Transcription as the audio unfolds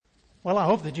Well, I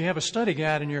hope that you have a study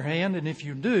guide in your hand, and if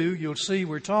you do, you'll see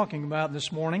we're talking about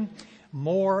this morning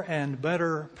more and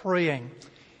better praying.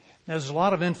 There's a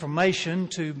lot of information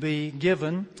to be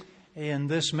given in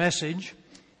this message.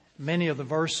 Many of the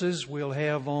verses we'll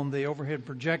have on the overhead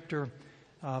projector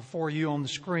for you on the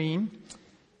screen.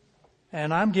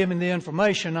 And I'm giving the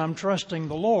information. I'm trusting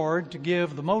the Lord to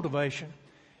give the motivation,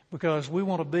 because we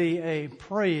want to be a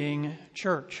praying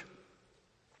church.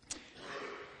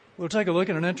 We'll take a look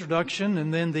at an introduction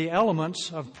and then the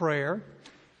elements of prayer,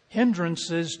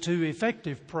 hindrances to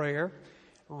effective prayer,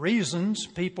 reasons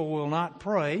people will not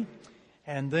pray,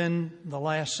 and then the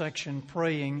last section,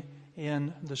 praying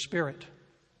in the Spirit.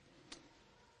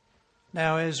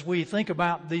 Now, as we think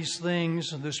about these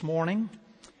things this morning,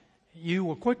 you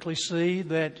will quickly see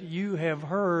that you have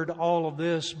heard all of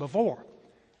this before,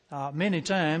 many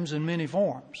times in many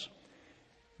forms.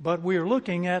 But we're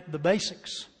looking at the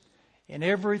basics. In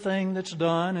everything that's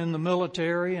done in the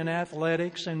military and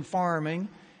athletics and farming,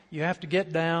 you have to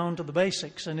get down to the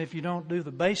basics. And if you don't do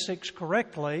the basics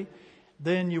correctly,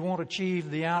 then you won't achieve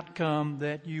the outcome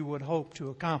that you would hope to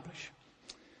accomplish.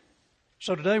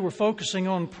 So today we're focusing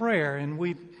on prayer, and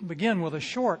we begin with a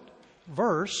short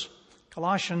verse,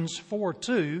 Colossians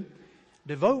 4:2.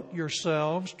 Devote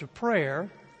yourselves to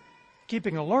prayer,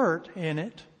 keeping alert in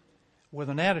it with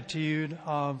an attitude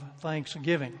of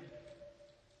thanksgiving.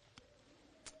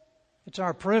 It's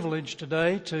our privilege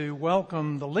today to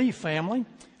welcome the Lee family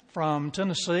from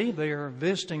Tennessee. They are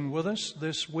visiting with us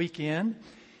this weekend.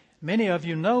 Many of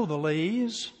you know the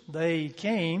Lees. They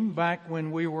came back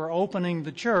when we were opening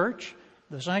the church,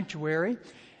 the sanctuary,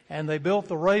 and they built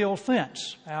the rail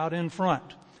fence out in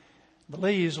front. The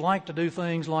Lees like to do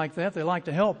things like that. They like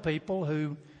to help people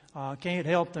who can't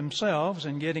help themselves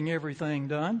in getting everything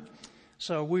done.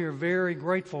 So we are very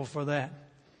grateful for that.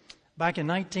 Back in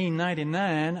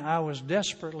 1999, I was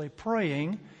desperately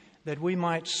praying that we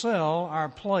might sell our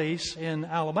place in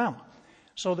Alabama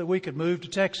so that we could move to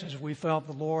Texas. We felt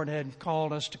the Lord had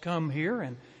called us to come here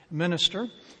and minister.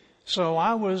 So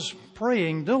I was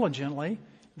praying diligently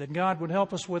that God would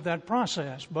help us with that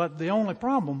process. But the only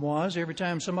problem was every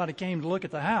time somebody came to look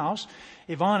at the house,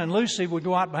 Yvonne and Lucy would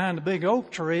go out behind the big oak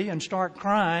tree and start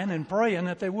crying and praying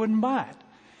that they wouldn't buy it.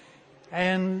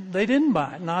 And they didn't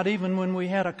buy it, not even when we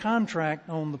had a contract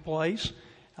on the place.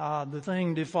 The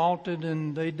thing defaulted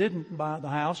and they didn't buy the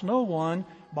house. No one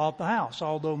bought the house,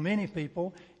 although many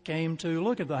people came to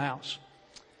look at the house.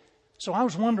 So I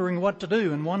was wondering what to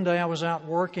do, and one day I was out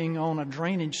working on a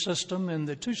drainage system in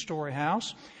the two-story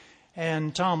house,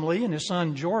 and Tom Lee and his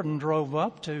son Jordan drove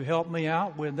up to help me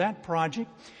out with that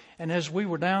project. And as we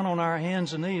were down on our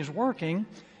hands and knees working,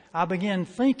 I began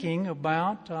thinking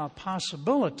about a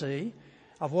possibility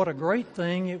of what a great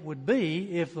thing it would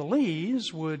be if the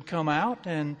Lees would come out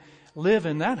and live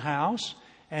in that house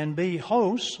and be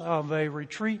hosts of a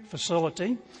retreat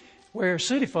facility where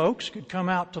city folks could come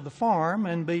out to the farm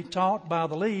and be taught by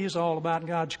the Lees all about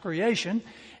God's creation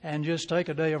and just take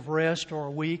a day of rest or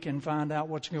a week and find out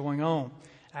what's going on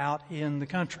out in the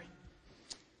country.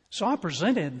 So I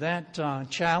presented that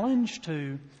challenge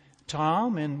to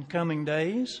Tom in coming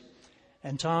days,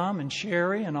 and Tom and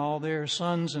Sherry and all their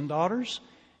sons and daughters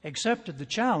accepted the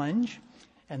challenge,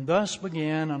 and thus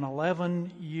began an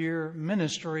 11-year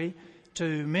ministry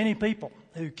to many people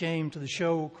who came to the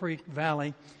Shoal Creek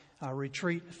Valley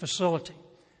retreat facility.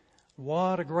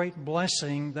 What a great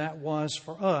blessing that was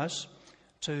for us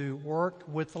to work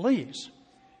with the Lees.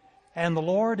 And the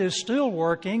Lord is still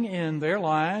working in their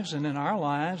lives and in our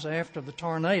lives after the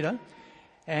tornado.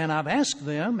 And I've asked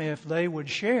them if they would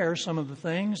share some of the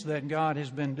things that God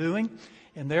has been doing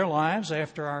in their lives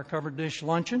after our covered dish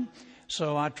luncheon.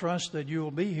 So I trust that you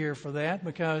will be here for that,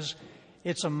 because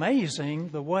it's amazing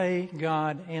the way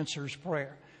God answers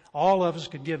prayer. All of us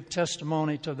could give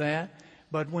testimony to that,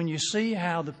 but when you see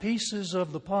how the pieces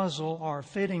of the puzzle are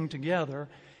fitting together,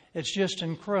 it's just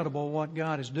incredible what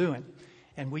God is doing.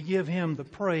 And we give Him the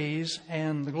praise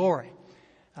and the glory.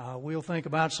 We'll think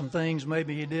about some things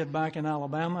maybe He did back in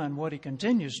Alabama and what He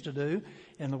continues to do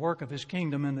in the work of His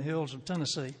kingdom in the hills of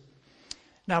Tennessee.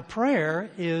 Now, prayer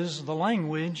is the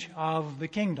language of the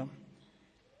kingdom.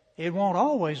 It won't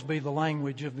always be the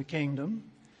language of the kingdom,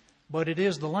 but it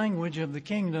is the language of the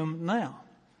kingdom now.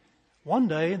 One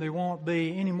day there won't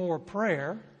be any more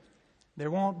prayer.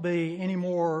 There won't be any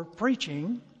more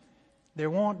preaching. There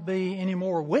won't be any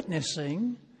more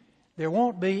witnessing. There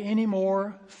won't be any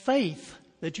more faith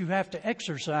that you have to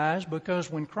exercise,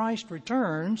 because when Christ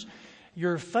returns,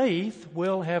 your faith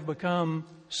will have become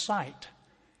sight.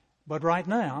 But right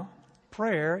now,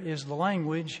 prayer is the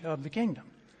language of the kingdom.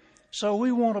 So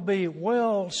we want to be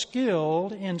well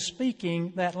skilled in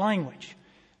speaking that language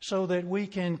so that we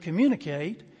can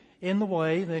communicate in the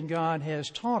way that God has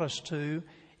taught us to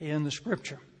in the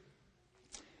Scripture.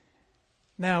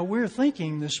 Now, we're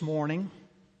thinking this morning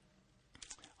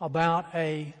about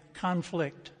a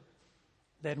conflict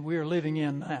that we're living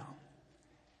in now.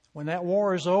 When that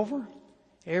war is over,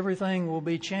 everything will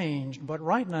be changed. But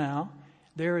right now,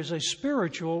 there is a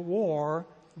spiritual war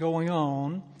going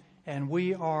on, and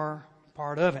we are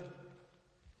part of it.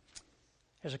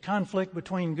 There's a conflict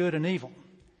between good and evil.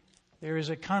 There is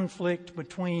a conflict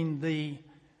between the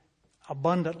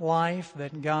abundant life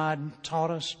that God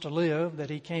taught us to live, that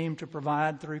He came to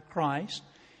provide through Christ,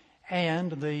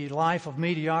 and the life of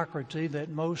mediocrity that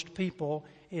most people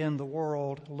in the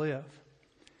world live.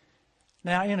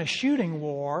 Now, in a shooting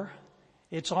war,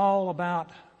 it's all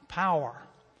about power.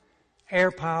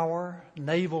 Air power,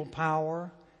 naval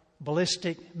power,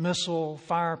 ballistic missile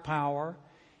firepower.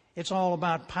 It's all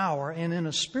about power. And in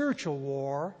a spiritual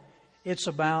war, it's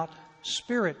about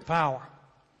spirit power.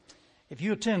 If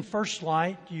you attend First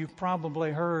Light, you've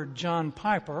probably heard John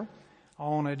Piper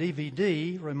on a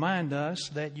DVD remind us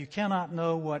that you cannot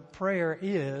know what prayer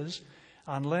is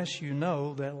unless you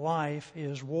know that life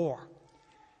is war.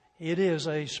 It is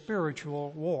a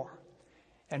spiritual war.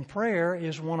 And prayer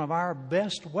is one of our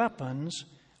best weapons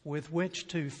with which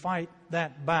to fight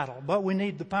that battle. But we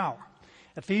need the power.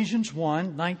 Ephesians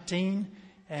 1:19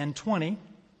 and 20,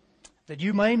 that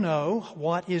you may know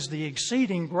what is the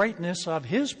exceeding greatness of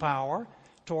His power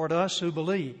toward us who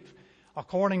believe,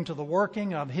 according to the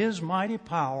working of His mighty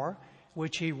power,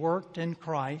 which He worked in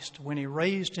Christ when He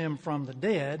raised Him from the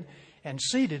dead and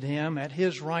seated Him at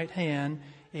His right hand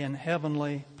in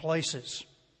heavenly places.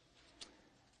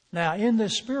 Now, in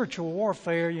this spiritual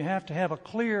warfare, you have to have a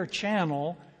clear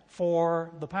channel for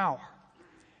the power.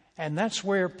 And that's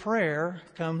where prayer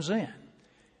comes in.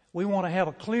 We want to have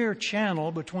a clear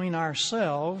channel between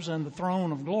ourselves and the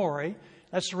throne of glory.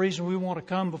 That's the reason we want to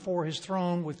come before His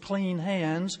throne with clean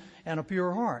hands and a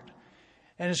pure heart.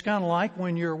 And it's kind of like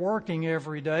when you're working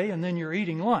every day and then you're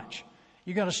eating lunch.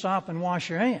 You got to stop and wash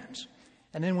your hands.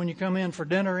 And then when you come in for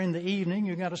dinner in the evening,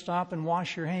 you got to stop and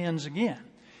wash your hands again.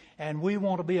 And we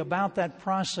want to be about that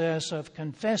process of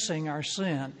confessing our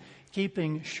sin,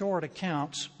 keeping short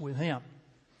accounts with Him.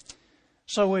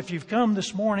 So if you've come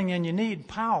this morning and you need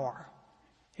power,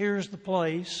 here's the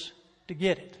place to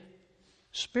get it.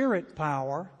 Spirit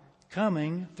power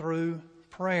coming through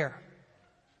prayer.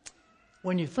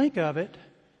 When you think of it,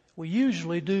 we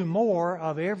usually do more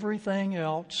of everything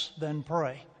else than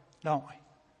pray, don't we?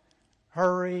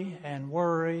 Hurry and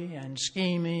worry and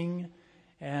scheming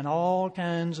and all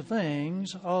kinds of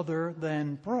things other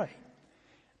than pray.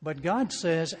 But God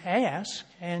says, ask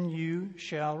and you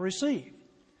shall receive.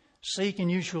 Seek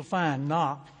and you shall find.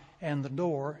 Knock and the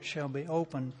door shall be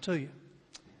opened to you.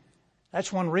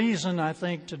 That's one reason I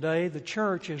think today the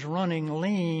church is running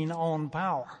lean on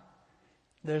power.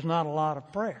 There's not a lot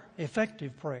of prayer,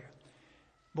 effective prayer.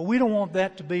 But we don't want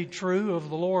that to be true of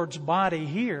the Lord's body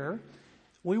here.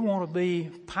 We want to be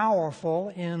powerful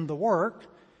in the work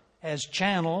as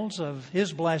channels of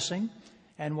His blessing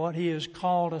and what He has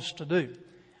called us to do.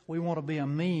 We want to be a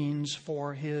means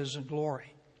for His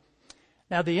glory.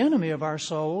 Now, the enemy of our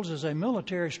souls is a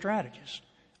military strategist.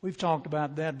 We've talked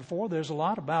about that before. There's a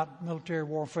lot about military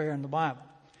warfare in the Bible.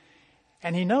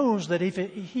 And he knows that if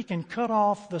he can cut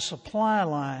off the supply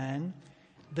line,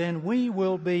 then we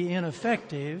will be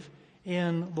ineffective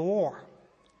in the war.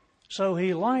 So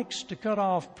he likes to cut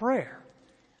off prayer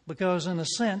because, in a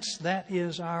sense, that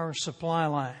is our supply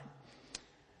line.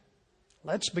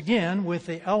 Let's begin with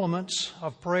the elements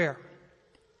of prayer.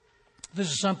 This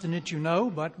is something that you know,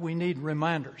 but we need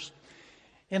reminders.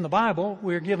 In the Bible,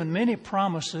 we're given many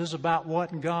promises about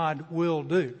what God will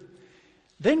do.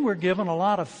 Then we're given a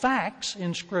lot of facts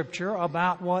in Scripture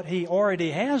about what He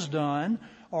already has done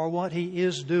or what He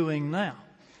is doing now.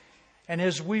 And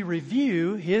as we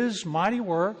review His mighty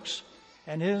works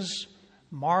and His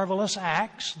marvelous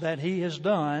acts that He has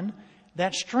done,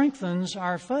 that strengthens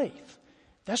our faith.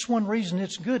 That's one reason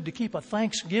it's good to keep a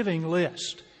Thanksgiving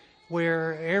list,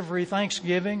 where every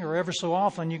Thanksgiving or ever so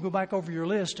often you go back over your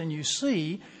list and you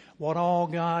see what all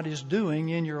God is doing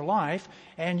in your life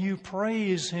and you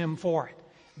praise Him for it.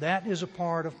 That is a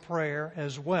part of prayer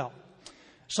as well.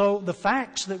 So the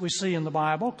facts that we see in the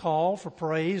Bible call for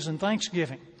praise and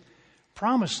thanksgiving.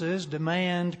 Promises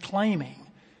demand claiming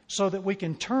so that we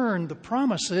can turn the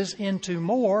promises into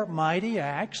more mighty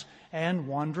acts and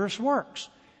wondrous works.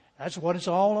 That's what it's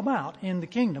all about in the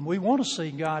kingdom. We want to see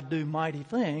God do mighty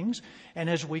things, and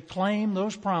as we claim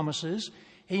those promises,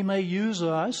 He may use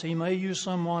us, He may use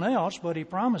someone else, but He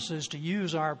promises to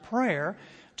use our prayer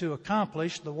to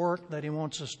accomplish the work that He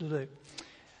wants us to do.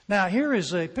 Now, here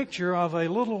is a picture of a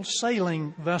little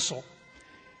sailing vessel.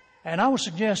 And I would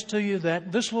suggest to you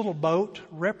that this little boat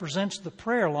represents the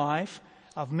prayer life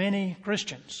of many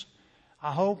Christians.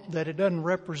 I hope that it doesn't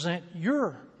represent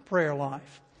your prayer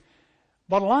life.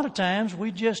 But a lot of times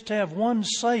we just have one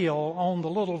sail on the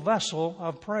little vessel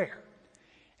of prayer.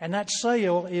 And that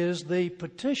sail is the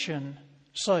petition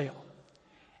sail.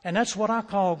 And that's what I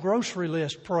call grocery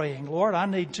list praying. Lord, I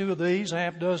need 2 of these,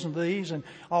 half dozen of these, and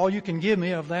all you can give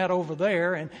me of that over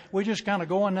there. And we're just kind of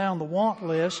going down the want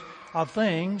list of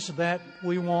things that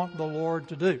we want the Lord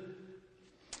to do.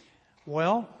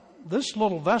 Well, this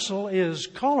little vessel is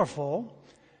colorful,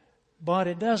 but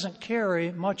it doesn't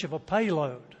carry much of a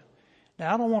payload.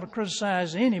 Now, I don't want to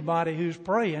criticize anybody who's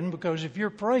praying, because if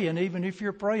you're praying, even if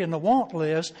you're praying the want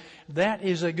list, that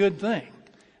is a good thing.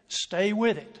 Stay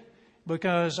with it.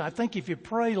 Because I think if you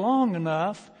pray long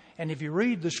enough and if you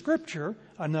read the Scripture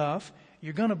enough,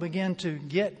 you're going to begin to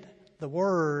get the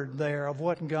word there of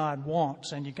what God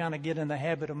wants. And you kind of get in the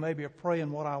habit of maybe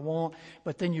praying what I want,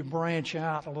 but then you branch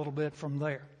out a little bit from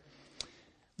there.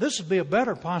 This would be a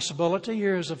better possibility.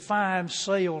 Here's a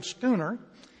 5-sail schooner.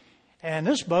 And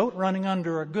this boat, running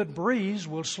under a good breeze,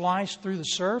 will slice through the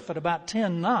surf at about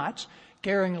 10 knots,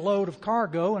 carrying a load of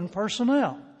cargo and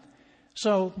personnel.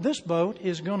 So this boat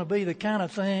is going to be the kind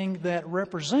of thing that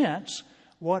represents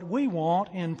what we want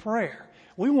in prayer.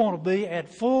 We want to be at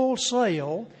full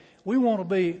sail. We want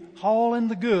to be hauling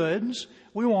the goods.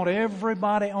 We want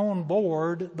everybody on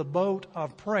board the boat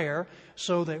of prayer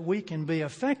so that we can be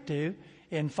effective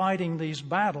in fighting these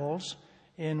battles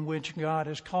in which God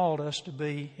has called us to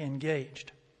be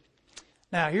engaged.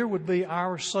 Now, here would be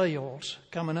our sails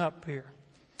coming up here.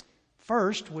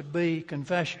 First would be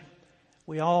confession.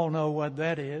 We all know what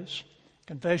that is.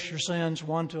 Confess your sins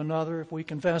one to another. If we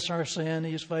confess our sin,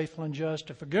 He is faithful and just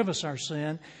to forgive us our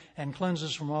sin and cleanse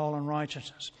us from all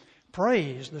unrighteousness.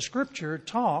 Praise. The Scripture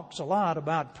talks a lot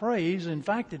about praise. In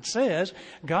fact, it says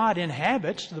God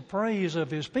inhabits the praise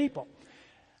of His people.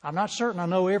 I'm not certain I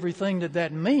know everything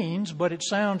that means, but it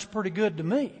sounds pretty good to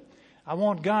me. I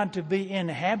want God to be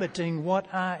inhabiting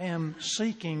what I am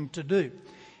seeking to do.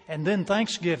 And then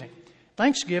thanksgiving.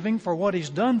 Thanksgiving for what He's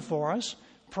done for us.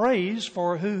 Praise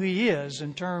for who He is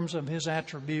in terms of His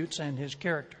attributes and His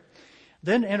character.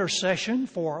 Then intercession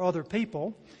for other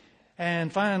people.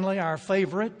 And finally, our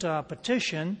favorite,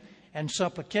 petition and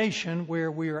supplication,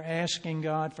 where we are asking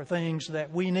God for things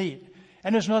that we need.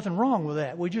 And there's nothing wrong with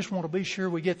that. We just want to be sure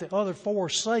we get the other 4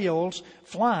 sails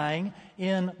flying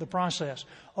in the process.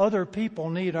 Other people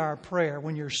need our prayer.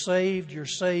 When you're saved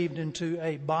into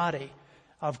a body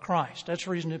of Christ. That's the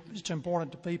reason it's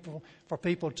important for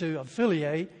people to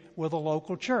affiliate with a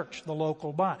local church, the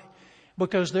local body.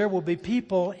 Because there will be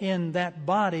people in that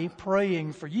body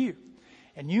praying for you.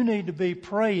 And you need to be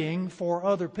praying for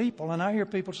other people. And I hear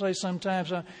people say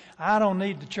sometimes, I don't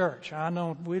need the church.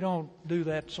 We don't do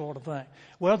that sort of thing.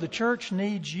 Well, the church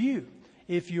needs you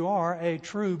if you are a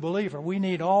true believer. We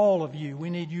need all of you.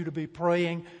 We need you to be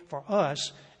praying for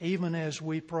us, even as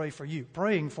we pray for you.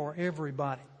 Praying for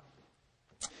everybody.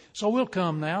 So we'll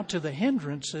come now to the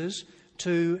hindrances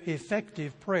to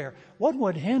effective prayer. What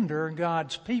would hinder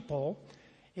God's people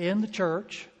in the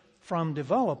church from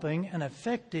developing an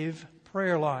effective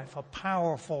prayer life, a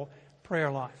powerful prayer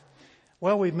life?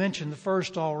 Well, we've mentioned the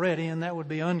first already, and that would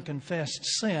be unconfessed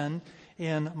sin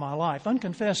in my life.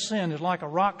 Unconfessed sin is like a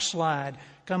rock slide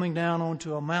coming down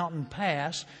onto a mountain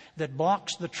pass that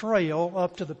blocks the trail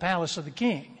up to the palace of the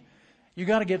king. You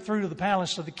got to get through to the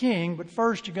palace of the king, but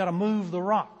first you got to move the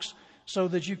rocks so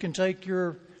that you can take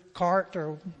your cart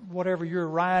or whatever you're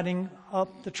riding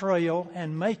up the trail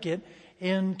and make it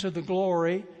into the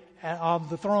glory of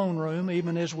the throne room,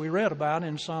 even as we read about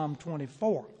in Psalm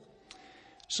 24.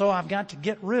 So I've got to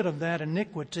get rid of that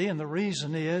iniquity, and the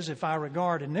reason is if I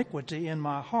regard iniquity in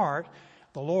my heart,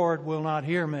 the Lord will not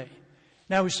hear me.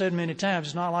 Now, we said many times,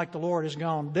 it's not like the Lord has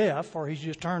gone deaf or He's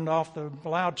just turned off the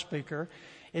loudspeaker.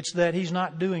 It's that He's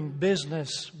not doing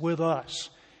business with us.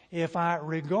 If I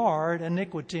regard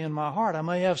iniquity in my heart, I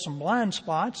may have some blind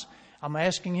spots. I'm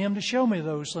asking Him to show me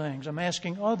those things. I'm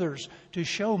asking others to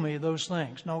show me those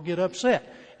things. Don't get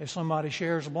upset if somebody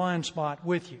shares a blind spot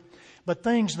with you. But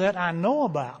things that I know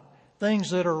about,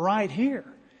 things that are right here,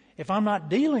 if I'm not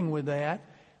dealing with that,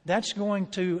 that's going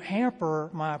to hamper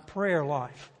my prayer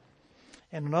life.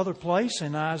 In another place,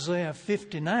 in Isaiah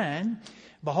 59,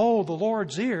 behold, the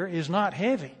Lord's ear is not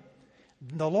heavy,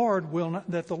 that the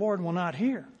Lord will not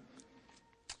hear.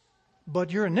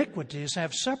 But your iniquities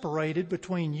have separated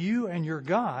between you and your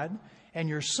God, and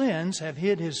your sins have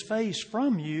hid His face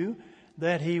from you,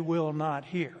 that He will not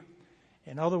hear.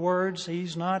 In other words,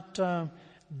 He's not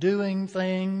doing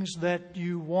things that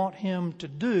you want Him to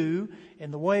do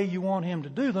in the way you want Him to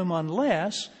do them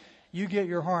unless you get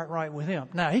your heart right with Him.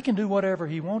 Now, He can do whatever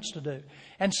He wants to do.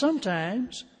 And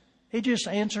sometimes He just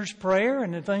answers prayer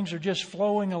and then things are just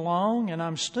flowing along and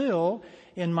I'm still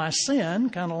in my sin,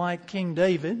 kind of like King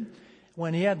David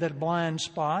when he had that blind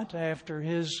spot after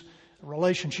his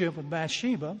relationship with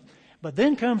Bathsheba. But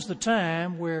then comes the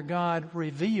time where God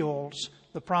reveals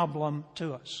the problem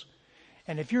to us.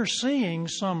 And if you're seeing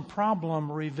some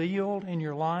problem revealed in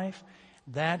your life,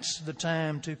 that's the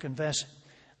time to confess it.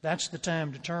 That's the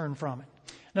time to turn from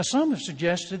it. Now, some have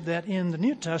suggested that in the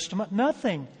New Testament,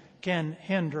 nothing can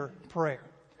hinder prayer.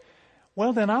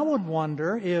 Well, then I would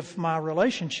wonder, if my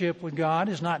relationship with God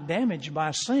is not damaged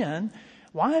by sin,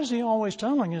 why is He always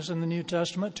telling us in the New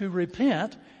Testament to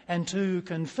repent and to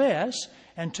confess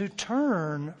and to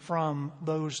turn from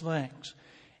those things?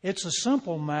 It's a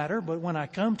simple matter, but when I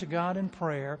come to God in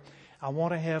prayer, I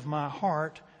want to have my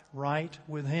heart right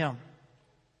with Him.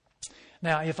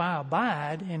 Now, if I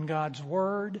abide in God's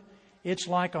Word, it's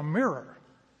like a mirror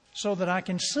so that I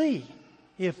can see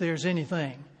if there's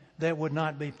anything that would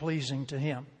not be pleasing to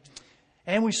Him.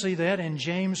 And we see that in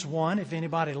James 1. If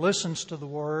anybody listens to the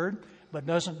Word but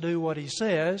doesn't do what he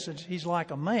says, he's like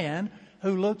a man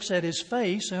who looks at his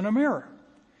face in a mirror.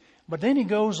 But then he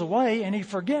goes away and he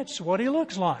forgets what he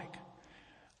looks like.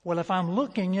 Well, if I'm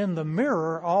looking in the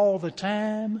mirror all the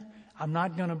time, I'm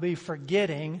not going to be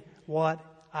forgetting what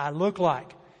I look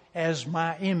like, as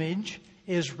my image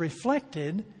is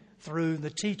reflected through the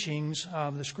teachings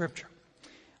of the Scripture.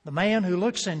 The man who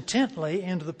looks intently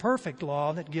into the perfect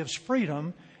law that gives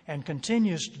freedom and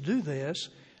continues to do this,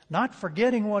 not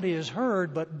forgetting what he has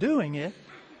heard, but doing it,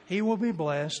 he will be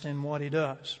blessed in what he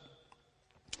does.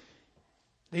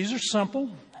 These are simple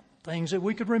things that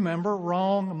we could remember: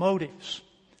 wrong motives.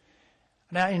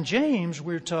 Now, in James,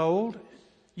 we're told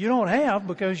you don't have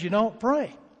because you don't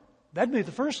pray. That'd be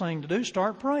the first thing to do,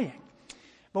 start praying.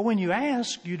 But when you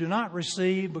ask, you do not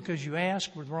receive because you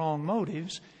ask with wrong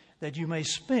motives, that you may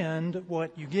spend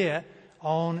what you get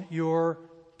on your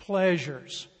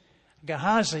pleasures.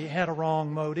 Gehazi had a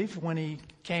wrong motive when he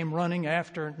came running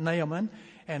after Naaman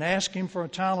and asked him for a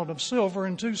talent of silver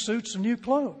and 2 suits of new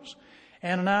clothes.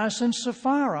 Ananias and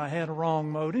Sapphira had a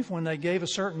wrong motive when they gave a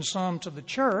certain sum to the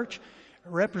church,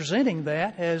 representing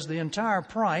that as the entire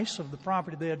price of the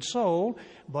property they had sold,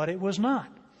 but it was not.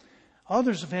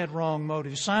 Others have had wrong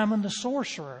motives. Simon the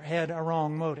sorcerer had a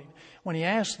wrong motive when he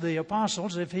asked the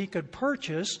apostles if he could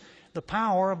purchase the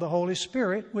power of the Holy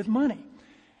Spirit with money.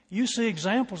 You see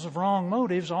examples of wrong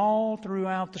motives all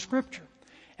throughout the Scripture.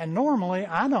 And normally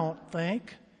I don't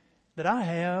think that I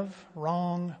have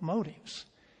wrong motives.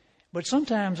 But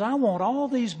sometimes I want all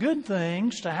these good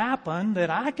things to happen that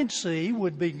I can see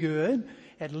would be good.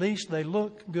 At least they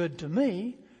look good to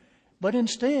me. But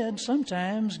instead,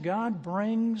 sometimes God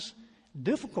brings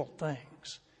difficult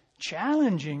things,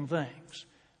 challenging things.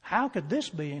 How could this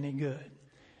be any good?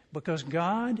 Because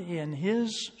God, in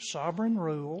His sovereign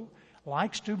rule,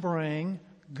 likes to bring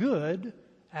good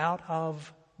out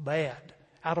of bad,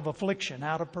 out of affliction,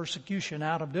 out of persecution,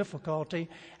 out of difficulty,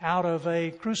 out of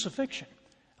a crucifixion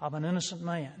of an innocent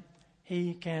man.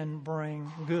 He can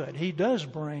bring good. He does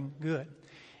bring good.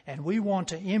 And we want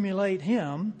to emulate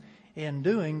Him in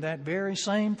doing that very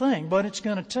same thing. But it's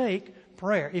going to take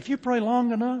prayer. If you pray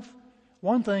long enough,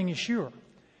 one thing is sure: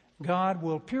 God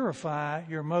will purify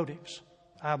your motives.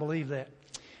 I believe that.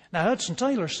 Now, Hudson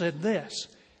Taylor said this: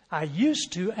 I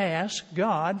used to ask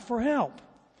God for help.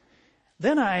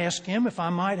 Then I asked Him if I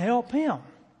might help Him.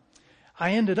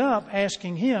 I ended up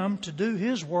asking Him to do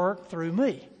His work through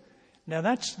me. Now,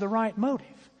 that's the right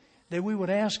motive, that we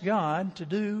would ask God to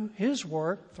do His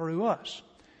work through us.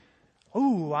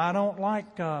 Ooh, I don't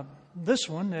like this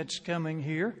one that's coming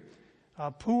here.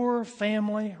 Poor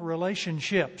family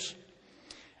relationships.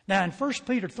 Now, in 1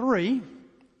 Peter 3,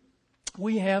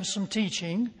 we have some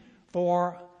teaching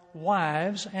for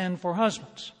wives and for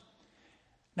husbands.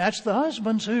 That's the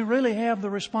husbands who really have the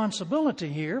responsibility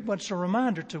here, but it's a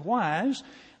reminder to wives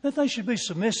that they should be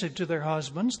submissive to their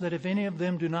husbands, that if any of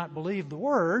them do not believe the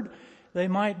word, they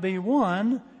might be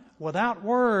won without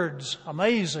words,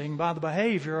 amazing by the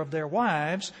behavior of their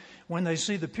wives when they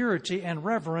see the purity and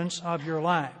reverence of your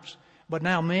lives. But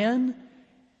now, men,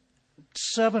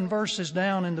 7 verses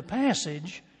down in the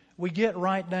passage, we get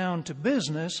right down to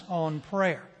business on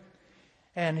prayer.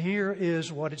 And here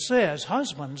is what it says: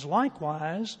 Husbands,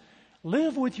 likewise,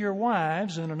 live with your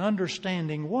wives in an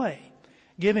understanding way,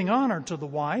 giving honor to the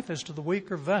wife as to the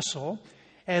weaker vessel,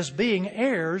 as being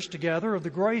heirs together of the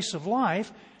grace of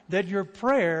life, that your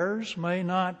prayers may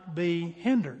not be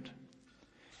hindered.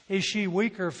 Is she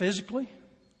weaker physically?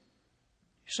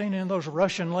 You seen any of those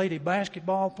Russian lady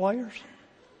basketball players?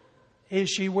 Is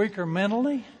she weaker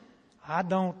mentally? I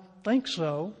don't think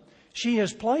so. She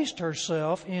has placed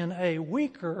herself in a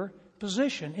weaker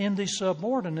position, in the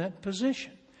subordinate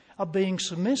position of being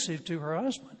submissive to her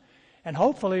husband. And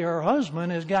hopefully her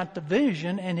husband has got the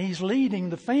vision and he's leading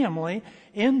the family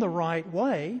in the right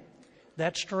way,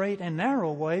 that straight and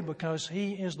narrow way, because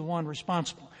he is the one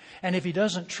responsible. And if he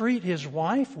doesn't treat his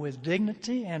wife with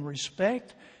dignity and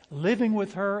respect, living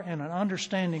with her in an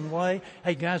understanding way,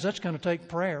 hey guys, that's going to take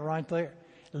prayer right there.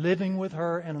 Living with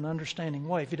her in an understanding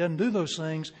way. If he doesn't do those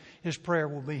things, his prayer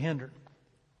will be hindered.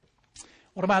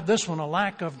 What about this one? A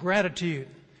lack of gratitude.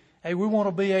 Hey, we want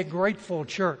to be a grateful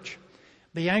church.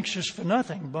 Be anxious for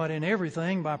nothing, but in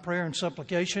everything by prayer and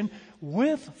supplication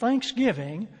with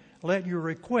thanksgiving, let your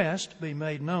request be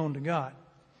made known to God.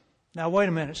 Now wait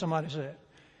a minute, somebody said.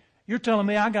 You're telling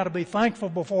me I got to be thankful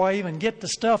before I even get the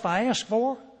stuff I ask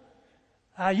for?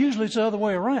 Usually it's the other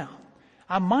way around.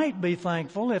 I might be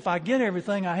thankful if I get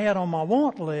everything I had on my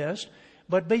want list,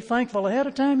 but be thankful ahead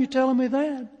of time. You telling me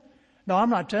that? No, I'm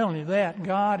not telling you that.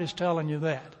 God is telling you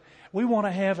that. We want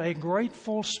to have a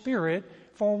grateful spirit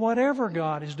for whatever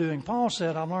God is doing. Paul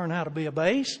said, I've learned how to be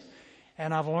abased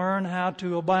and I've learned how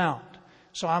to abound.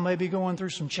 So I may be going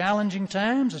through some challenging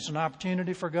times. It's an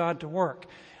opportunity for God to work.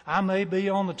 I may be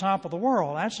on the top of the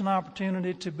world. That's an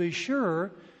opportunity to be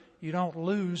sure you don't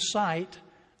lose sight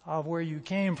of where you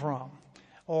came from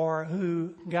or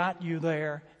who got you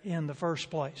there in the first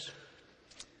place.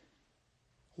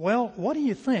 Well, what do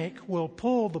you think will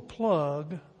pull the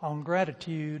plug on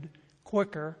gratitude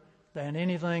quicker than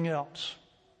anything else?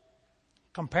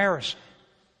 Comparison.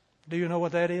 Do you know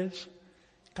what that is?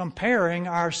 Comparing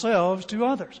ourselves to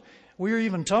others. We are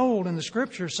even told in the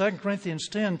Scriptures, 2 Corinthians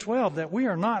 10:12, that we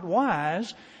are not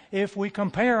wise if we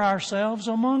compare ourselves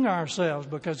among ourselves.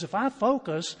 Because if I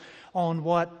focus on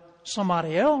what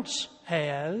somebody else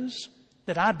has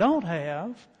that I don't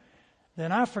have,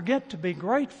 then I forget to be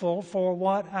grateful for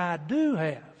what I do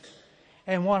have.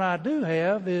 And what I do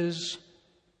have is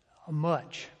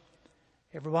much.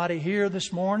 Everybody here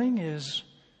this morning is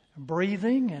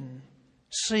breathing and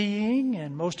seeing,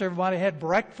 and most everybody had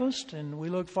breakfast, and we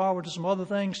look forward to some other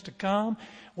things to come.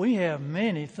 We have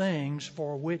many things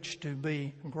for which to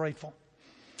be grateful.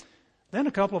 Then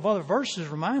a couple of other verses,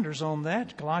 reminders on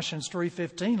that. Colossians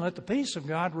 3:15, let the peace of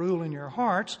God rule in your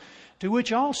hearts, to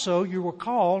which also you were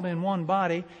called in one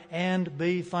body, and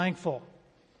be thankful.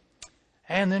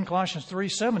 And then Colossians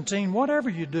 3:17, whatever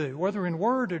you do, whether in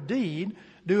word or deed,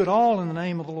 do it all in the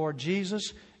name of the Lord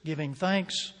Jesus, giving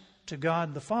thanks to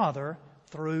God the Father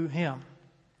through Him.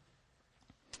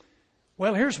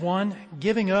 Well, here's one,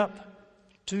 giving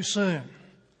up too soon.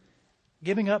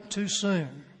 Giving up too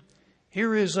soon.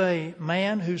 Here is a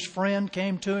man whose friend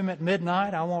came to him at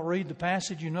midnight. I won't read the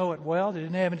passage, you know it well. They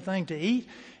didn't have anything to eat.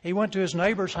 He went to his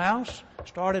neighbor's house,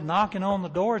 started knocking on the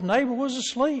door. His neighbor was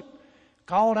asleep.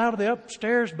 Called out of the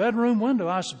upstairs bedroom window,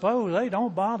 I suppose, hey,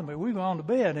 don't bother me. We're going to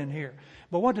bed in here.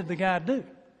 But what did the guy do?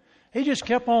 He just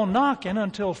kept on knocking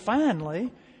until finally,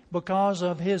 because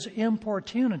of his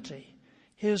importunity,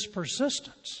 his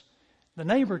persistence, the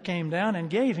neighbor came down and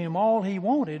gave him all he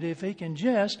wanted if he can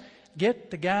just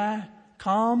get the guy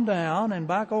calmed down and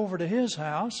back over to his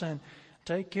house and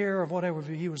take care of whatever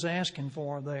he was asking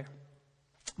for there.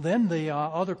 Then the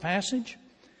other passage,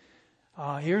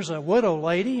 here's a widow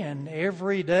lady, and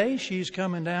every day she's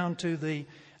coming down to the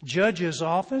judge's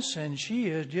office and she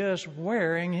is just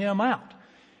wearing him out.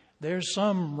 There's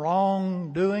some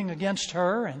wrongdoing against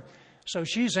her, and so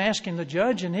she's asking the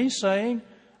judge, and he's saying,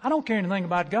 I don't care anything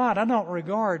about God. I don't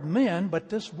regard men, but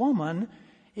this woman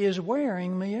is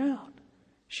wearing me out.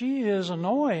 She is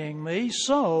annoying me,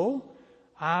 so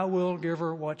I will give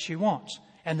her what she wants.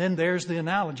 And then there's the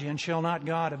analogy, and shall not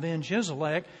God avenge His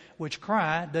elect, which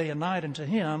cry day and night unto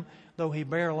Him, though He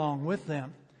bear along with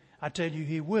them? I tell you,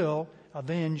 He will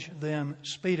avenge them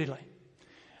speedily.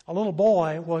 A little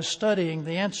boy was studying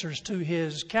the answers to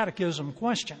his catechism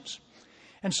questions.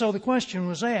 And so the question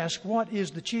was asked, what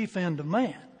is the chief end of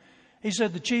man? He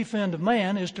said the chief end of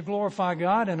man is to glorify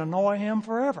God and annoy Him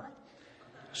forever.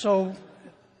 So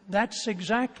that's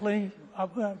exactly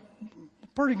a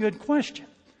pretty good question.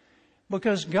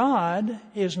 Because God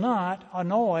is not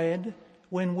annoyed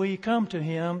when we come to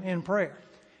Him in prayer.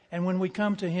 And when we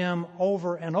come to Him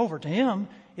over and over, to Him,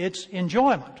 it's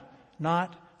enjoyment,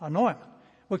 not annoyment.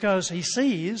 Because He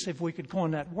sees, if we could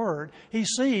coin that word, He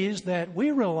sees that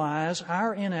we realize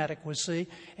our inadequacy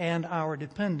and our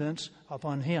dependence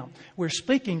upon Him. We're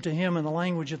speaking to Him in the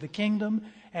language of the kingdom,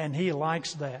 and He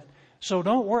likes that. So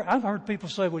don't worry. I've heard people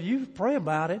say, well, you pray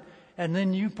about it, and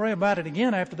then you pray about it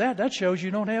again after that. That shows you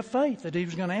don't have faith that He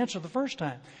was going to answer the first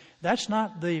time. That's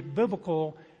not the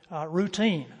biblical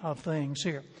routine of things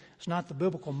here. It's not the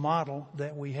biblical model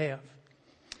that we have.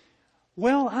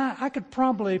 Well, I could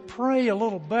probably pray a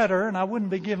little better, and I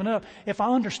wouldn't be giving up if I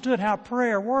understood how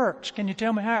prayer works. Can you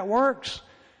tell me how it works?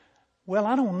 Well,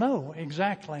 I don't know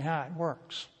exactly how it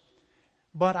works.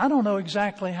 But I don't know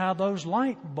exactly how those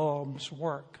light bulbs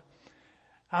work.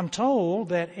 I'm told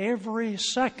that every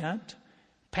second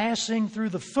passing through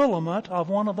the filament of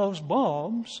one of those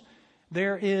bulbs,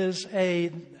 there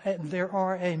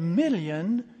are a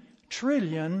million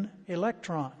trillion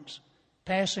electrons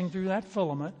passing through that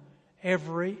filament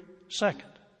every second.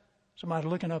 Somebody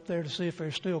looking up there to see if they're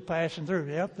still passing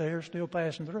through. Yep, they're still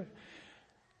passing through.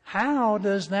 How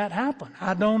does that happen?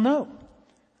 I don't know.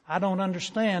 I don't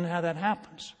understand how that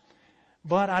happens.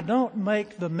 But I don't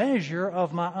make the measure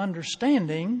of my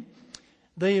understanding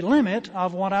the limit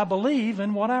of what I believe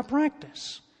and what I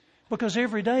practice. Because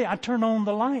every day I turn on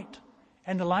the light,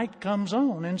 and the light comes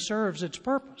on and serves its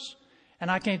purpose. And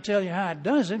I can't tell you how it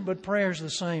does it, but prayer's the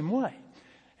same way.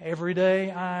 Every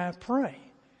day I pray,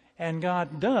 and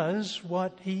God does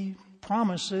what He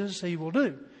promises He will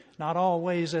do. Not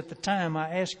always at the time I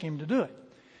ask Him to do it.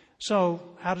 So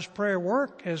how does prayer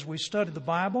work? As we study the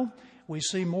Bible, we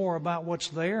see more about what's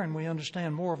there, and we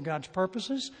understand more of God's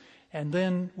purposes, and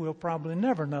then we'll probably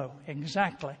never know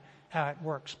exactly how it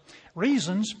works.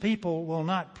 Reasons people will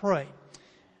not pray.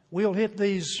 We'll hit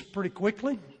these pretty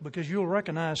quickly because you'll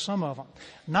recognize some of them.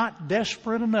 Not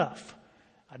desperate enough.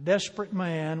 A desperate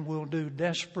man will do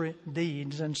desperate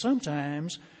deeds, and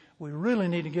sometimes we really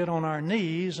need to get on our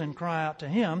knees and cry out to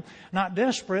Him. Not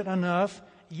desperate enough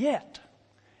yet.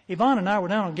 Yvonne and I were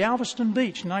down on Galveston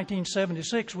Beach in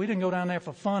 1976. We didn't go down there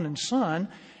for fun and sun.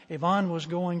 Yvonne was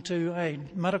going to a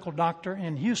medical doctor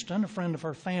in Houston, a friend of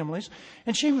her family's,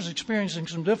 and she was experiencing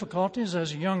some difficulties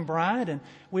as a young bride, and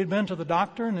we'd been to the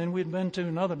doctor, and then we'd been to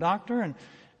another doctor, and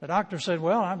the doctor said,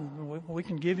 well, we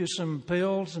can give you some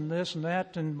pills and this and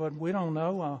that, but we don't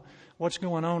know what's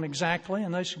going on exactly.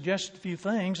 And they suggested a few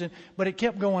things, but it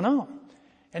kept going on.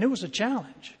 And it was a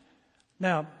challenge.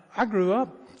 Now, I grew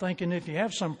up thinking if you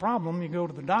have some problem, you go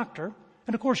to the doctor.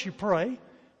 And, of course, you pray.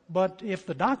 But if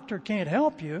the doctor can't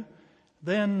help you,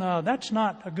 then that's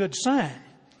not a good sign.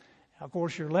 Of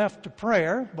course, you're left to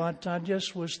prayer. But I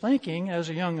just was thinking, as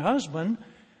a young husband,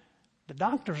 the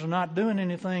doctors are not doing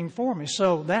anything for me.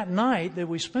 So that night that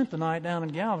we spent the night down in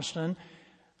Galveston,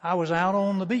 I was out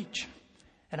on the beach.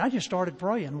 And I just started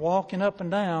praying, walking up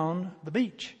and down the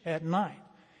beach at night.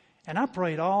 And I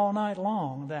prayed all night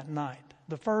long that night,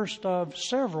 the first of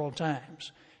several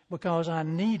times, because I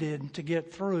needed to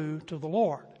get through to the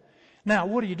Lord. Now,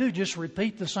 what do? Just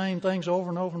repeat the same things over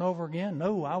and over and over again?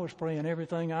 No, I was praying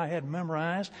everything I had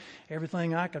memorized,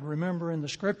 everything I could remember in the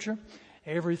Scripture,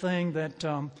 everything that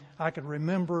I could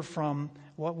remember from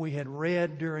what we had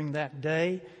read during that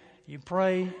day. You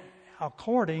pray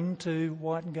according to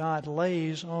what God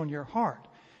lays on your heart,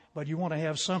 but you want to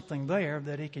have something there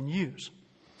that He can use.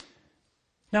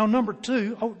 Now, number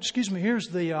two, here's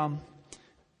the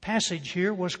passage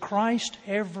here. Was Christ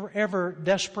ever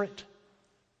desperate?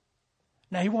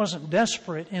 Now, He wasn't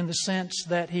desperate in the sense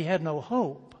that He had no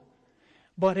hope,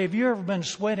 but have you ever been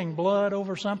sweating blood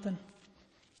over something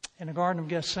in the Garden of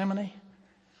Gethsemane?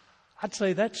 I'd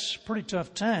say that's pretty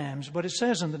tough times, but it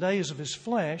says in the days of His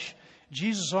flesh,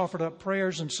 Jesus offered up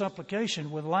prayers and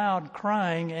supplication with loud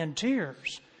crying and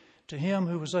tears to Him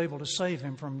who was able to save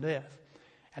Him from death.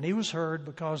 And He was heard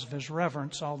because of His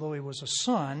reverence. Although He was a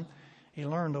son, He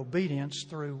learned obedience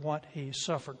through what He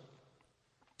suffered.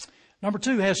 Number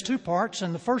two has two parts,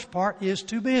 and the first part is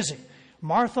too busy.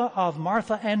 Martha of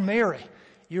Martha and Mary.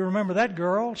 You remember that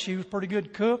girl. She was a pretty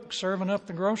good cook, serving up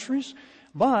the groceries,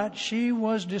 but she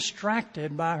was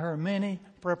distracted by her many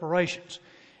preparations.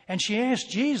 And she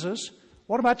asked Jesus,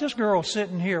 what about this girl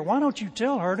sitting here? Why don't you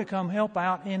tell her to come help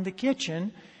out in the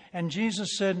kitchen? And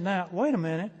Jesus said, now, wait a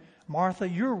minute, Martha,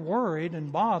 you're worried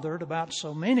and bothered about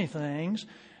so many things,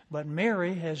 but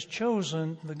Mary has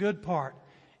chosen the good part,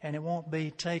 and it won't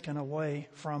be taken away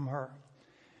from her.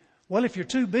 Well, if you're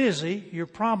too busy, you're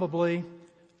probably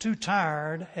too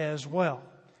tired as well.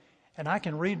 And I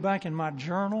can read back in my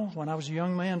journal when I was a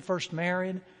young man, first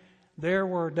married, there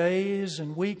were days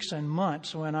and weeks and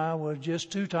months when I was just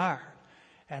too tired.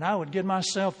 And I would get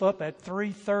myself up at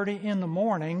 3:30 in the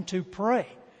morning to pray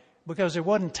because there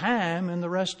wasn't time in the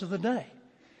rest of the day.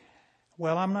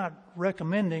 Well, I'm not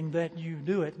recommending that you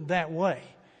do it that way,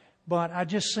 but I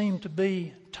just seemed to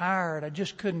be tired. I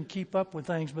just couldn't keep up with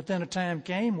things. But then a time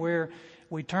came where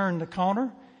we turned the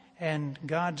corner and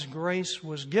God's grace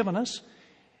was given us,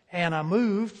 and I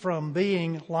moved from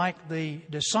being like the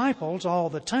disciples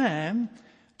all the time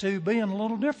to being a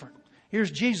little different. Here's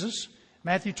Jesus,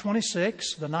 Matthew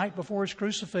 26, the night before his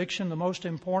crucifixion, the most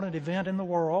important event in the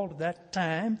world at that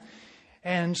time.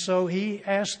 And so he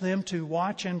asked them to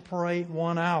watch and pray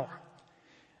 1 hour.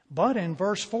 But in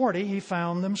verse 40, he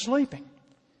found them sleeping.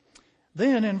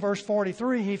 Then in verse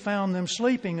 43, he found them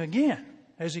sleeping again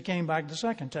as he came back the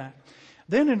second time.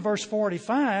 Then in verse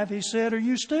 45, he said, "Are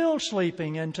you still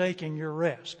sleeping and taking your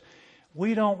rest?"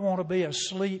 We don't want to be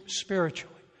asleep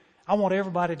spiritually. I want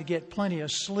everybody to get plenty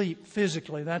of sleep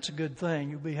physically. That's a good thing.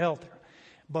 You'll be healthier.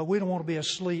 But we don't want to be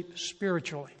asleep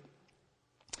spiritually.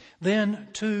 Then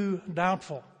too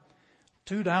doubtful.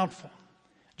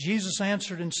 Jesus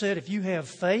answered and said, "If you have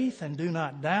faith and do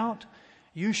not doubt,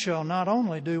 you shall not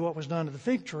only do what was done to the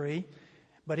fig tree,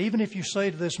 but even if you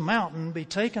say to this mountain, be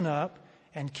taken up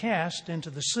and cast into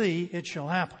the sea, it shall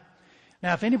happen."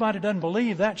 Now, if anybody doesn't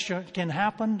believe that can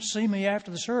happen, see me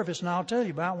after the service and I'll tell you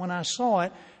about when I saw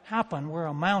it happen, where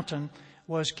a mountain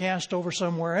was cast over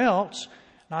somewhere else,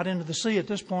 not into the sea at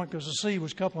this point because the sea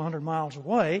was a couple of 100 miles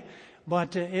away,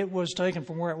 but it was taken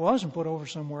from where it was and put over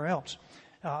somewhere else,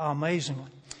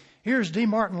 amazingly. Here's D.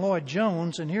 Martin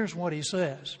Lloyd-Jones, and here's what he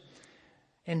says.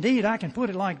 "Indeed, I can put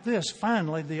it like this.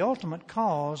 Finally, the ultimate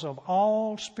cause of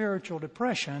all spiritual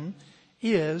depression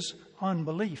is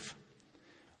unbelief.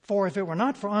 For if it were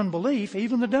not for unbelief,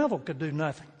 even the devil could do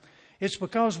nothing. It's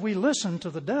because we listen to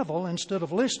the devil instead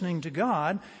of listening to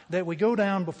God that we go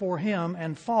down before him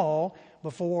and fall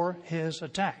before his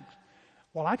attack."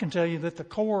 Well, I can tell you that the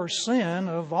core sin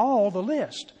of all the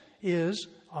list is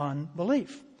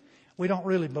unbelief. We don't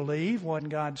really believe what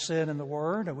God said in the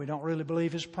Word, and we don't really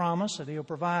believe His promise that He'll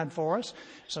provide for us.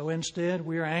 So instead,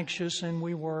 we're anxious and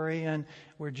we worry and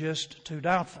we're just too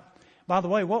doubtful. By the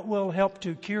way, what will help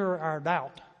to cure our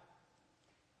doubt?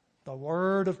 The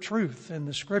word of truth in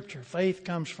the Scripture. Faith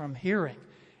comes from hearing,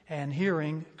 and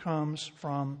hearing comes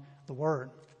from the Word.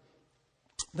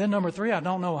 Then number 3, I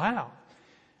don't know how.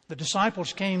 The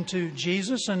disciples came to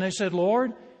Jesus and they said,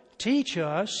 "Lord, teach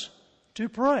us to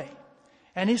pray."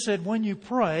 And He said, when you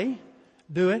pray,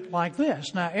 do it like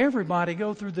this. Now everybody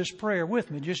go through this prayer with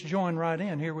me. Just join right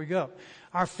in. Here we go.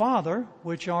 "Our Father,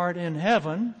 which art in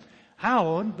heaven,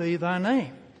 hallowed be thy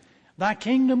name. Thy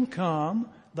kingdom come,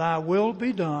 thy will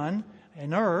be done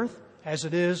in earth as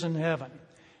it is in heaven.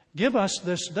 Give us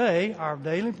this day our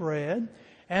daily bread,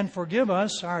 and forgive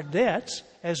us our debts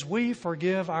as we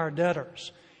forgive our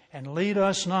debtors. And lead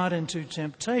us not into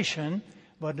temptation,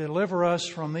 but deliver us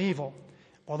from evil.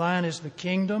 For thine is the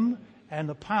kingdom and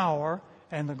the power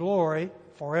and the glory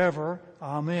forever.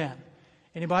 Amen."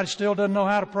 Anybody still doesn't know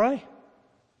how to pray?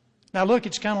 Now look,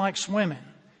 it's kind of like swimming.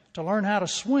 To learn how to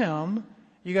swim,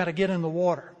 you got to get in the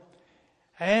water.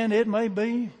 And it may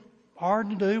be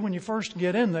hard to do when you first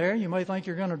get in there. You may think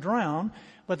you're going to drown,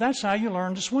 but that's how you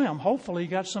learn to swim. Hopefully you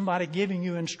got somebody giving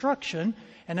you instruction,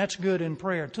 and that's good in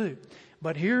prayer too.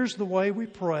 But here's the way we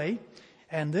pray,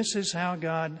 and this is how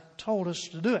God told us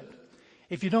to do it.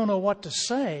 If you don't know what to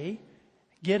say,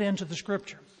 get into the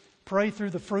Scripture. Pray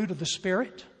through the fruit of the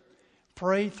Spirit.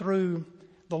 Pray through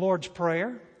the Lord's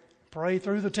Prayer. Pray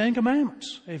through the Ten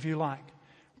Commandments, if you like.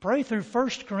 Pray through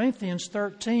 1 Corinthians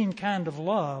 13 kind of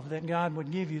love, that God would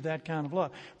give you that kind of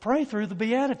love. Pray through the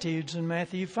Beatitudes in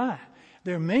Matthew 5.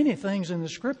 There are many things in the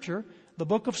Scripture. The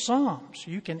book of Psalms.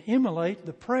 You can emulate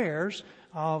the prayers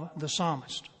of the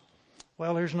psalmist.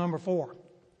 Well, here's number 4.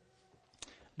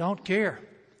 Don't care.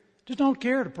 Just don't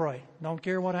care to pray. Don't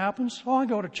care what happens. Oh, I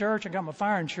go to church. I got my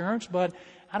fire insurance, but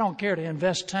I don't care to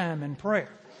invest time in prayer.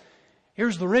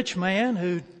 Here's the rich man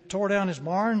who tore down his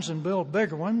barns and built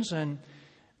bigger ones, and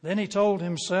then he told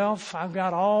himself, "I've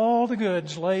got all the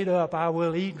goods laid up. I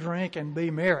will eat, drink, and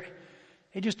be merry."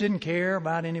 He just didn't care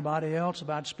about anybody else,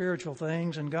 about spiritual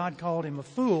things, and God called him a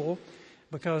fool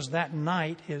because that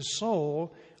night his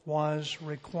soul was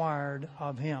required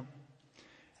of him.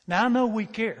 Now, I know we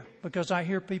care because I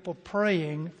hear people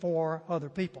praying for other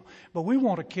people, but we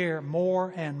want to care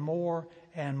more and more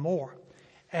and more.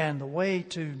 And the way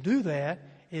to do that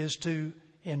is to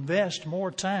invest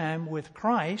more time with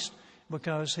Christ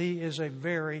because He is a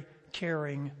very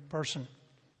caring person.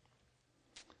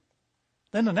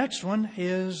 Then the next one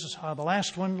is, the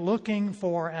last one, looking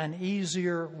for an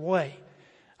easier way.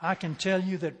 I can tell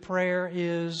you that prayer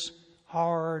is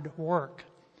hard work.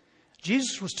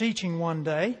 Jesus was teaching one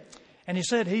day, and He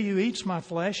said, "He who eats my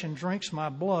flesh and drinks my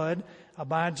blood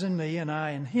abides in me, and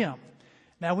I in him.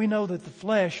 Now we know that the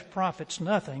flesh profits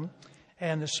nothing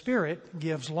and the Spirit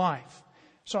gives life.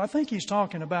 So I think he's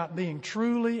talking about being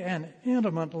truly and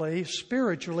intimately,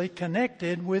 spiritually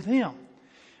connected with Him.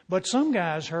 But some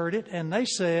guys heard it and they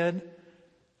said,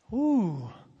 ooh,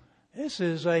 this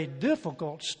is a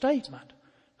difficult statement.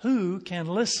 Who can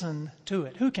listen to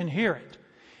it? Who can hear it?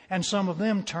 And some of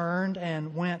them turned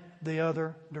and went the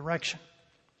other direction.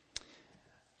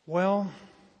 Well,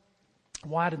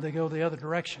 why did they go the other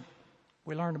direction?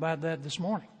 We learned about that this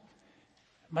morning.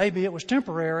 Maybe it was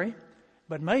temporary,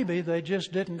 but maybe they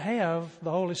just didn't have the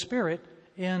Holy Spirit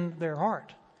in their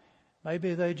heart.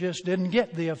 Maybe they just didn't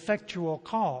get the effectual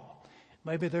call.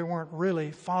 Maybe they weren't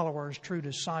really followers, true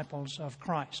disciples of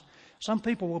Christ. Some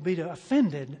people will be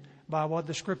offended by what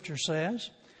the Scripture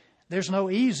says. There's no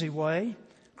easy way.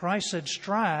 Christ said,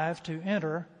 strive to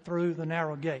enter through the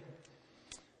narrow gate.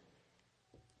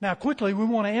 Now, quickly, we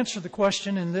want to answer the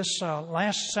question in this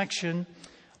last section,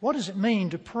 what does it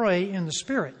mean to pray in the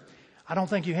Spirit? I don't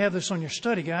think you have this on your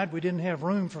study guide. We didn't have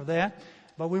room for that,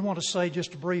 but we want to say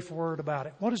just a brief word about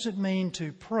it. What does it mean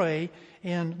to pray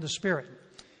in the Spirit?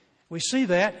 We see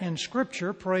that in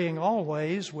Scripture, praying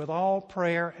always with all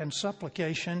prayer and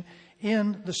supplication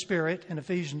in the Spirit in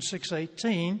Ephesians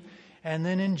 6:18, and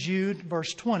then in Jude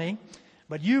verse 20.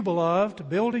 But you, beloved,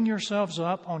 building yourselves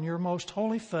up on your most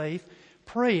holy faith,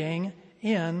 praying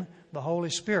in the Holy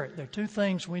Spirit. There are two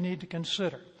things we need to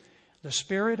consider. The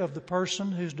Spirit of the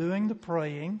person who's doing the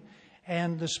praying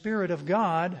and the Spirit of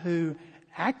God who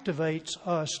activates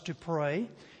us to pray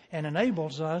and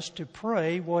enables us to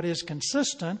pray what is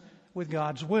consistent with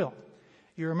God's will.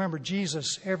 You remember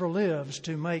Jesus ever lives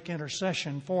to make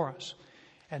intercession for us.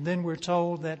 And then we're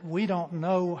told that we don't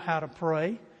know how to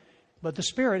pray, but the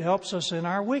Spirit helps us in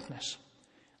our weakness.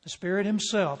 The Spirit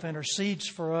Himself intercedes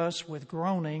for us with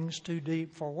groanings too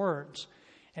deep for words.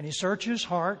 And He searches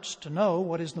hearts to know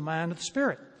what is the mind of the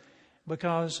Spirit.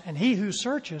 And He who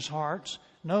searches hearts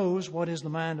knows what is the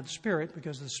mind of the Spirit,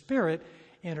 because the Spirit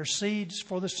intercedes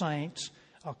for the saints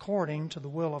according to the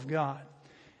will of God.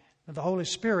 And the Holy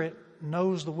Spirit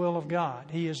knows the will of God.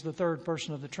 He is the third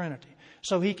person of the Trinity.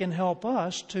 So He can help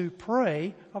us to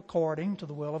pray according to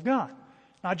the will of God.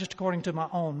 Not just according to my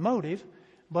own motive,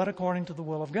 but according to the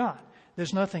will of God.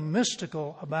 There's nothing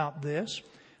mystical about this.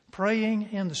 Praying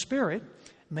in the Spirit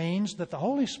means that the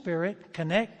Holy Spirit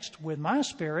connects with my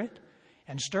spirit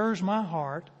and stirs my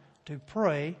heart to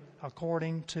pray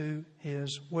according to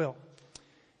His will.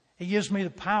 He gives me the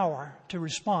power to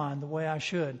respond the way I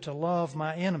should, to love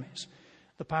my enemies,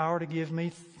 the power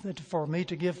for me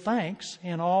to give thanks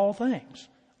in all things,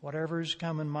 whatever is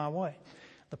coming my way,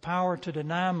 the power to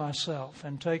deny myself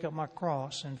and take up my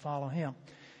cross and follow Him,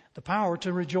 the power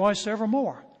to rejoice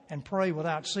evermore and pray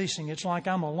without ceasing. It's like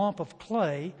I'm a lump of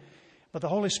clay, but the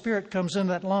Holy Spirit comes in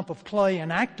that lump of clay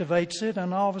and activates it,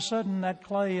 and all of a sudden that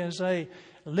clay is a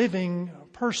living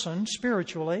person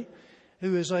spiritually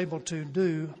who is able to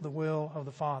do the will of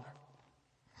the Father.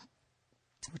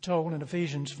 We're told in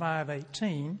Ephesians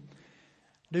 5:18,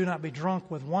 do not be drunk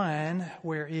with wine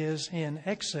where is in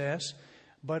excess,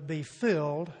 but be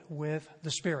filled with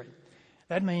the Spirit.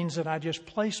 That means that I just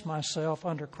place myself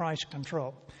under Christ's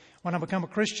control. When I become a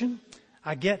Christian,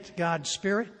 I get God's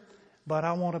Spirit, but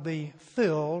I want to be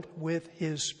filled with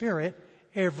His Spirit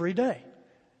every day.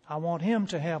 I want Him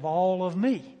to have all of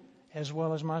me, as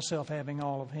well as myself having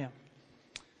all of Him.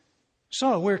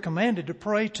 So we're commanded to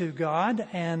pray to God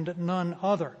and none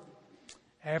other.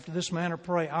 After this manner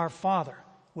pray, Our Father,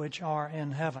 which art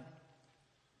in heaven.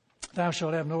 Thou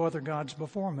shalt have no other gods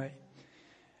before me.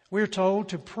 We're told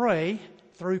to pray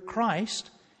through Christ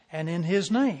and in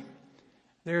His name.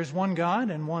 There's one God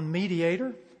and one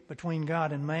mediator between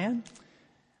God and man,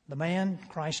 the man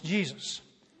Christ Jesus.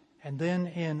 And then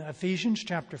in Ephesians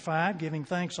chapter 5, giving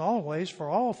thanks always for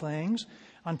all things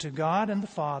unto God and the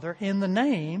Father in the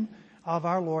name of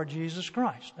our Lord Jesus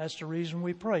Christ. That's the reason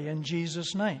we pray, in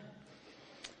Jesus' name.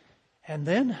 And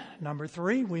then, number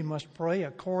 3, we must pray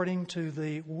according to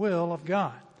the will of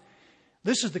God.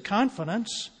 This is the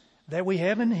confidence that we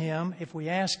have in Him. If we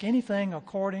ask anything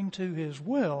according to His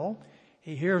will,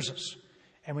 He hears us.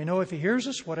 And we know if He hears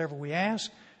us, whatever we ask,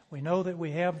 we know that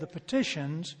we have the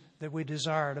petitions that we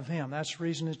desired of Him. That's the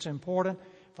reason it's important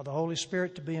for the Holy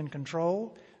Spirit to be in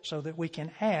control, so that we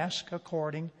can ask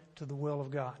according to the will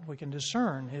of God. We can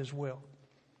discern His will.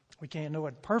 We can't know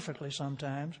it perfectly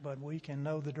sometimes, but we can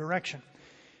know the direction.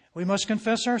 We must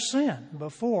confess our sin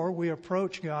before we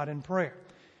approach God in prayer.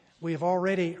 We have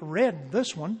already read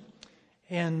this one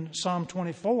in Psalm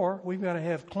 24. We've got to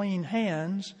have clean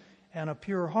hands and a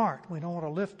pure heart. We don't want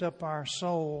to lift up our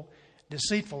soul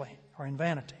deceitfully or in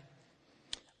vanity.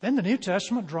 Then the New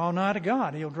Testament, draw nigh to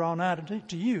God. He'll draw nigh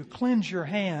to you. Cleanse your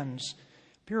hands.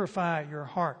 Purify your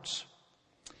hearts.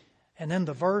 And then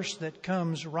the verse that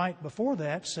comes right before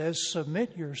that says,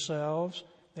 submit yourselves,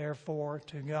 therefore,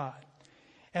 to God.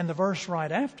 And the verse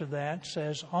right after that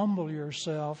says, humble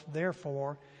yourself,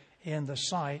 therefore, in the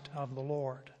sight of the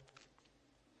Lord.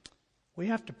 We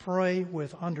have to pray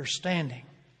with understanding.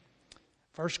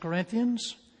 1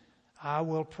 Corinthians, I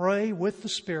will pray with the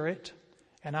Spirit,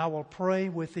 and I will pray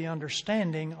with the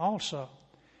understanding also.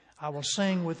 I will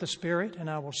sing with the Spirit, and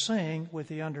I will sing with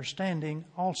the understanding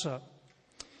also.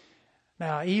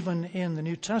 Now, even in the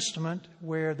New Testament,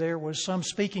 where there was some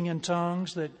speaking in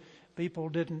tongues that people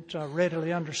didn't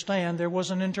readily understand, there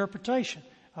was an interpretation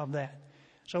of that.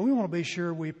 So we want to be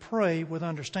sure we pray with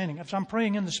understanding. If I'm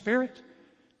praying in the Spirit,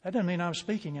 that doesn't mean I'm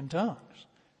speaking in tongues.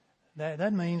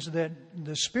 That means that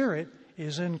the Spirit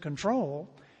is in control,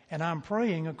 and I'm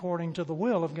praying according to the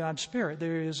will of God's Spirit.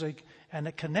 There is a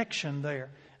connection there,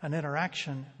 an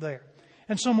interaction there.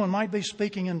 And someone might be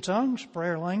speaking in tongues,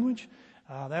 prayer language.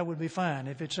 That would be fine.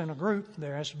 If it's in a group,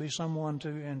 there has to be someone to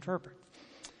interpret.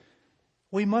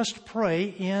 We must pray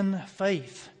in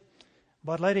faith,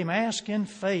 but let him ask in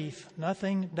faith,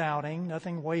 nothing doubting,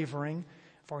 nothing wavering,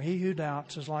 for he who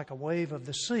doubts is like a wave of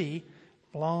the sea,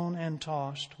 blown and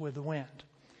tossed with the wind.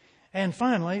 And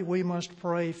finally, we must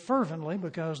pray fervently,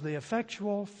 because the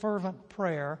effectual, fervent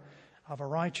prayer of a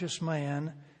righteous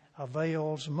man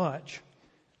avails much.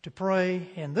 To pray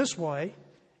in this way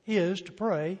is to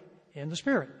pray in the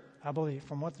Spirit, I believe,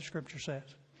 from what the Scripture says.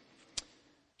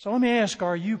 So let me ask,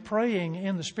 are you praying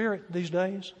in the Spirit these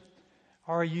days?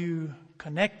 Are you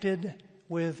connected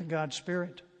with God's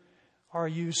Spirit? Are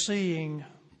you seeing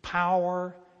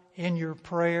power in your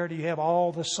prayer? Do you have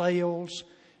all the sails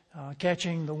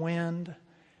catching the wind?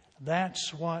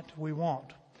 That's what we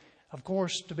want. Of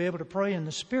course, to be able to pray in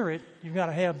the Spirit, you've got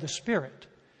to have the Spirit.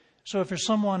 So if there's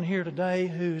someone here today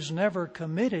who's never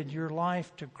committed your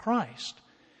life to Christ,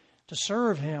 to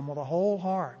serve Him with a whole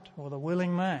heart, with a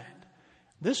willing mind,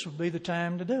 this would be the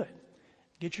time to do it.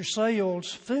 Get your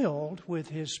sails filled with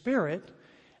His Spirit.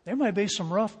 There may be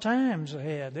some rough times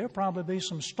ahead. There'll probably be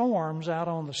some storms out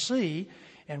on the sea,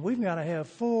 and we've got to have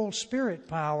full Spirit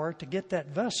power to get that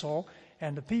vessel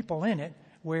and the people in it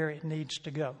where it needs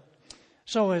to go.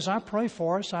 So as I pray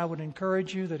for us, I would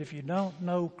encourage you that if you don't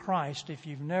know Christ, if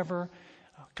you've never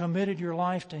committed your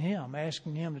life to Him,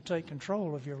 asking Him to take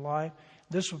control of your life,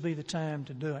 this would be the time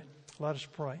to do it. Let us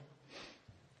pray.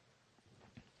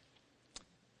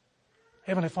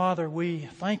 Heavenly Father, we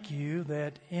thank You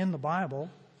that in the Bible,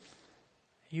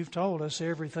 You've told us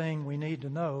everything we need to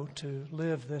know to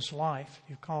live this life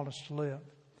You've called us to live.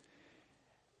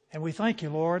 And we thank You,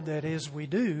 Lord, that as we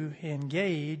do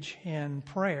engage in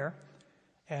prayer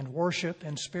and worship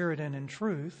in spirit and in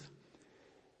truth,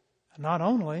 not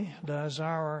only does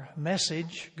our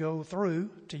message go through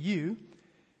to You,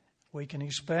 we can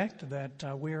expect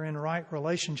that we're in right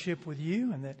relationship with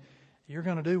You and that You're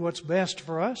going to do what's best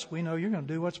for us. We know You're going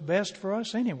to do what's best for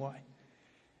us anyway.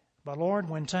 But Lord,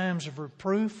 when times of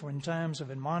reproof, when times of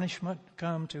admonishment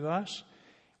come to us,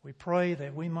 we pray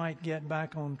that we might get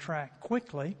back on track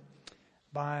quickly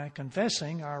by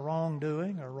confessing our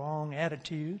wrongdoing, our wrong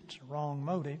attitudes, wrong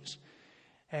motives,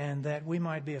 and that we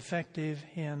might be effective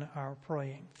in our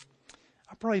praying.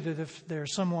 I pray that if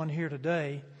there's someone here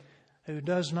today who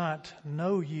does not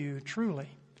know You truly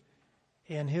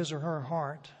in his or her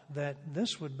heart, that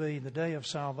this would be the day of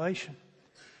salvation.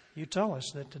 You tell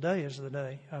us that today is the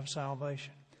day of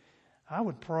salvation. I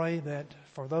would pray that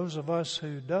for those of us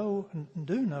who do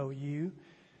know You,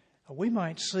 we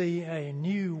might see a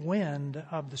new wind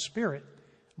of the Spirit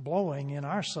blowing in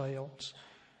our sails.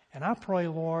 And I pray,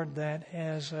 Lord, that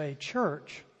as a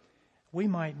church, we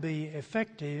might be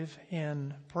effective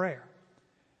in prayer.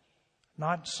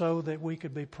 Not so that we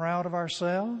could be proud of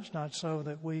ourselves, not so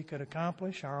that we could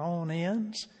accomplish our own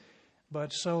ends,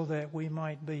 but so that we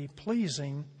might be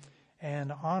pleasing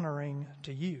and honoring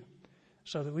to You,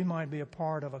 so that we might be a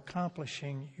part of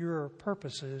accomplishing Your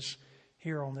purposes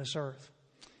here on this earth.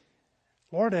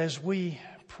 Lord, as we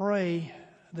pray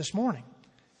this morning,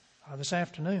 this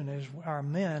afternoon, as our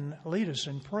men lead us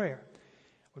in prayer,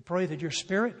 we pray that Your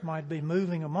Spirit might be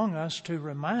moving among us to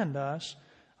remind us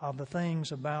of the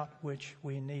things about which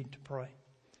we need to pray.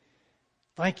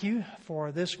 Thank You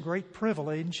for this great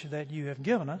privilege that You have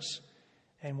given us,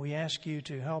 and we ask You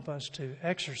to help us to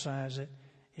exercise it.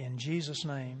 In Jesus'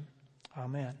 name,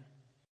 amen.